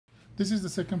This is the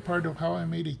second part of how I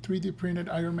made a 3D printed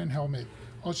Iron Man helmet.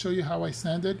 I'll show you how I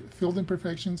sanded, filled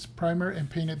imperfections, primer, and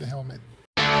painted the helmet.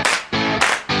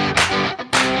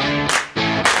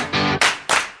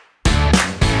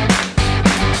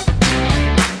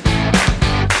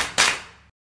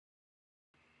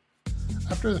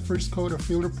 After the first coat of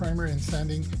filler, primer, and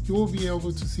sanding, you will be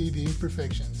able to see the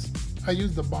imperfections. I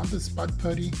used the bonded spot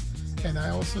putty, and I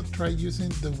also tried using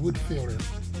the wood filler.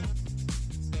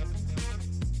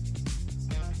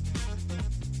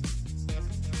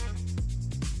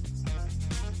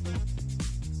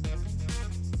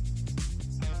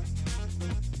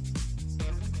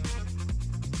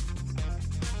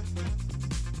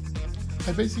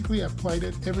 I basically applied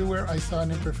it everywhere I saw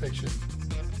an imperfection.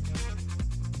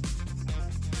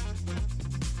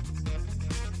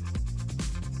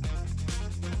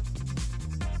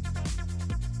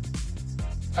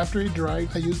 After it dried,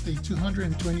 I used a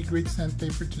 220 grit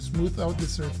sandpaper to smooth out the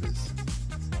surface.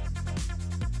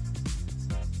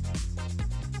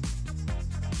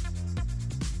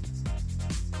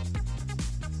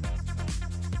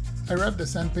 I wrapped the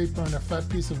sandpaper on a flat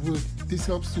piece of wood. This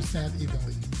helps to sand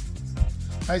evenly.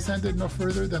 I sanded no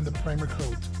further than the primer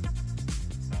coat.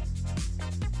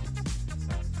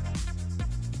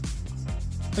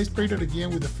 I sprayed it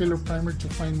again with the filler primer to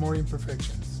find more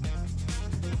imperfections.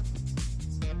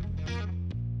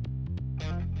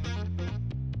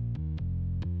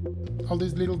 All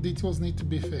these little details need to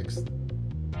be fixed.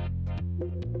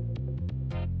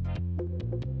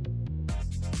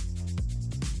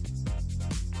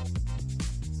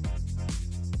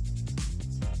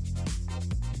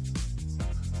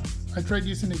 I tried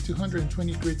using a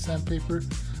 220 grit sandpaper,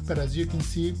 but as you can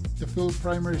see, the filler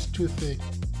primer is too thick.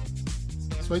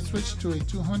 So I switched to a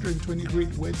 220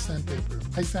 grit wet sandpaper.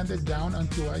 I sanded down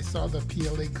until I saw the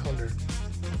PLA color,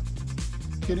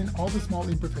 getting all the small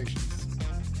imperfections.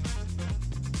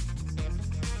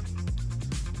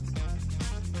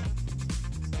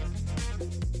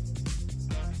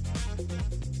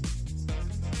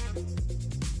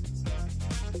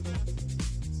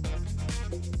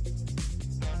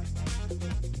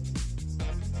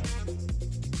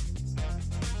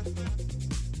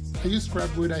 I used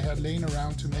scrap wood I had laying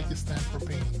around to make a stand for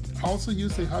painting. I also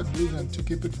used a hot glue gun to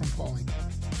keep it from falling.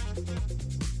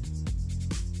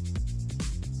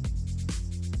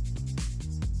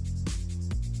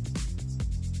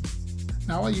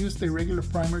 Now I used a regular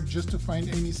primer just to find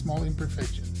any small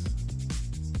imperfections.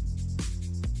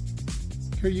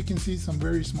 Here you can see some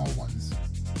very small ones.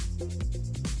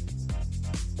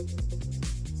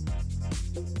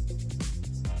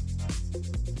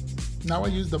 Now I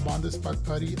use the bonded spot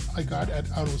putty I got at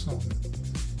AutoZone.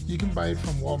 You can buy it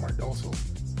from Walmart also.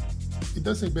 It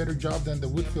does a better job than the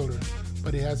wood filler,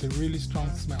 but it has a really strong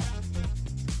smell.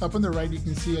 Up on the right you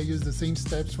can see I used the same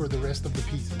steps for the rest of the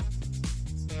pieces.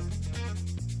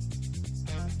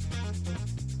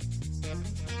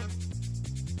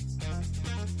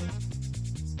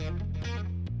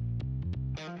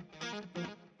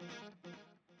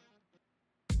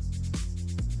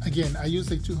 Again, I used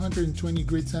a 220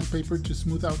 grit sandpaper to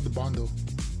smooth out the bondo.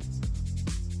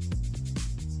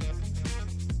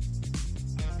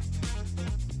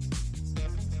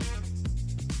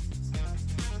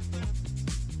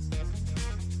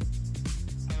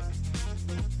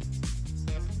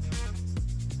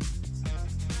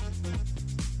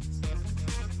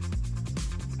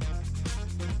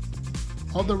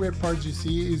 All the red parts you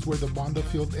see is where the bondo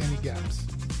filled any gaps.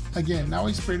 Again, now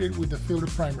I sprayed it with the filler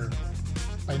primer.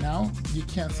 By now, you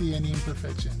can't see any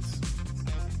imperfections.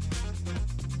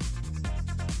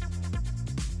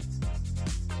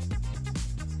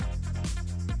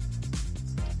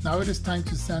 Now it is time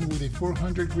to sand with a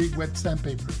 400 grit wet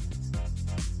sandpaper.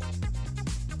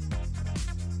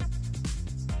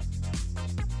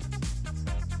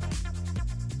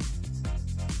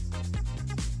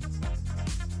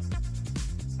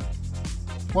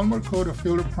 One more coat of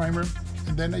filler primer,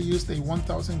 and then I used a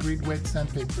 1000 grit wet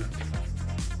sandpaper.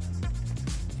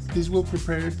 This will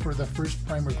prepare it for the first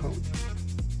primer coat.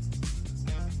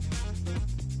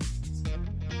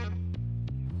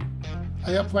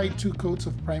 I applied 2 coats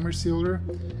of primer silver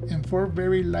and 4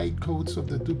 very light coats of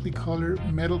the Duplicolor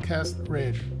metal cast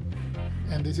red,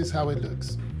 and this is how it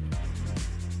looks.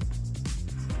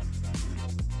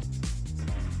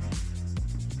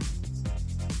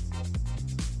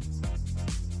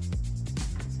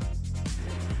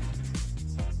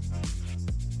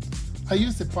 I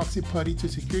used epoxy putty to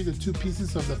secure the 2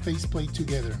 pieces of the faceplate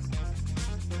together.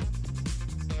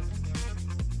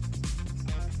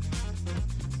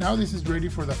 Now this is ready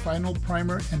for the final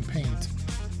primer and paint.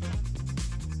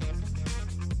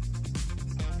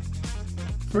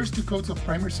 First 2 coats of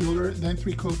primer silver, then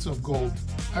 3 coats of gold.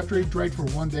 After it dried for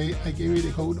 1 day, I gave it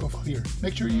a coat of clear.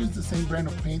 Make sure you use the same brand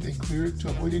of paint and clear to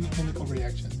avoid any chemical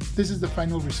reaction. This is the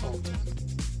final result.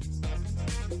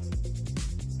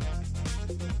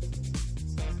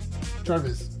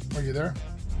 Jarvis, are you there?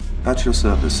 At your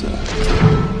service, sir.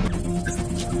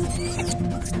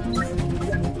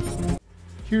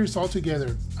 Here's all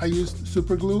together. I used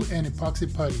super glue and epoxy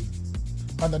putty.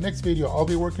 On the next video, I'll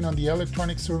be working on the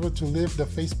electronic servo to lift the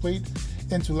faceplate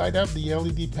and to light up the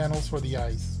LED panels for the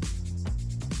eyes.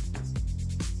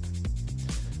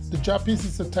 The job piece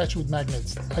is attached with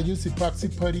magnets. I use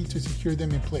epoxy putty to secure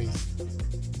them in place.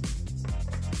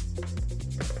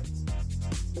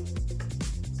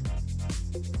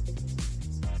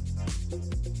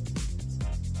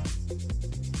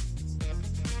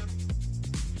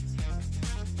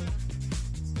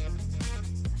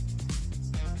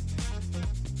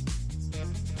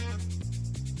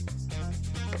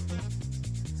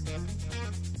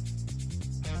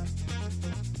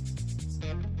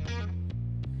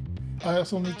 I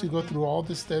also need to go through all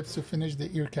the steps to finish the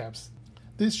ear caps.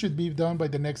 This should be done by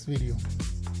the next video.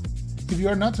 If you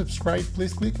are not subscribed,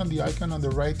 please click on the icon on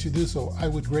the right to do so. I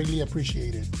would greatly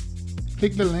appreciate it.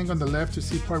 Click the link on the left to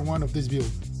see part 1 of this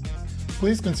build.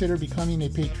 Please consider becoming a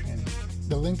patron.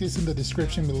 The link is in the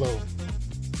description below.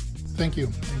 Thank you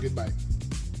and goodbye.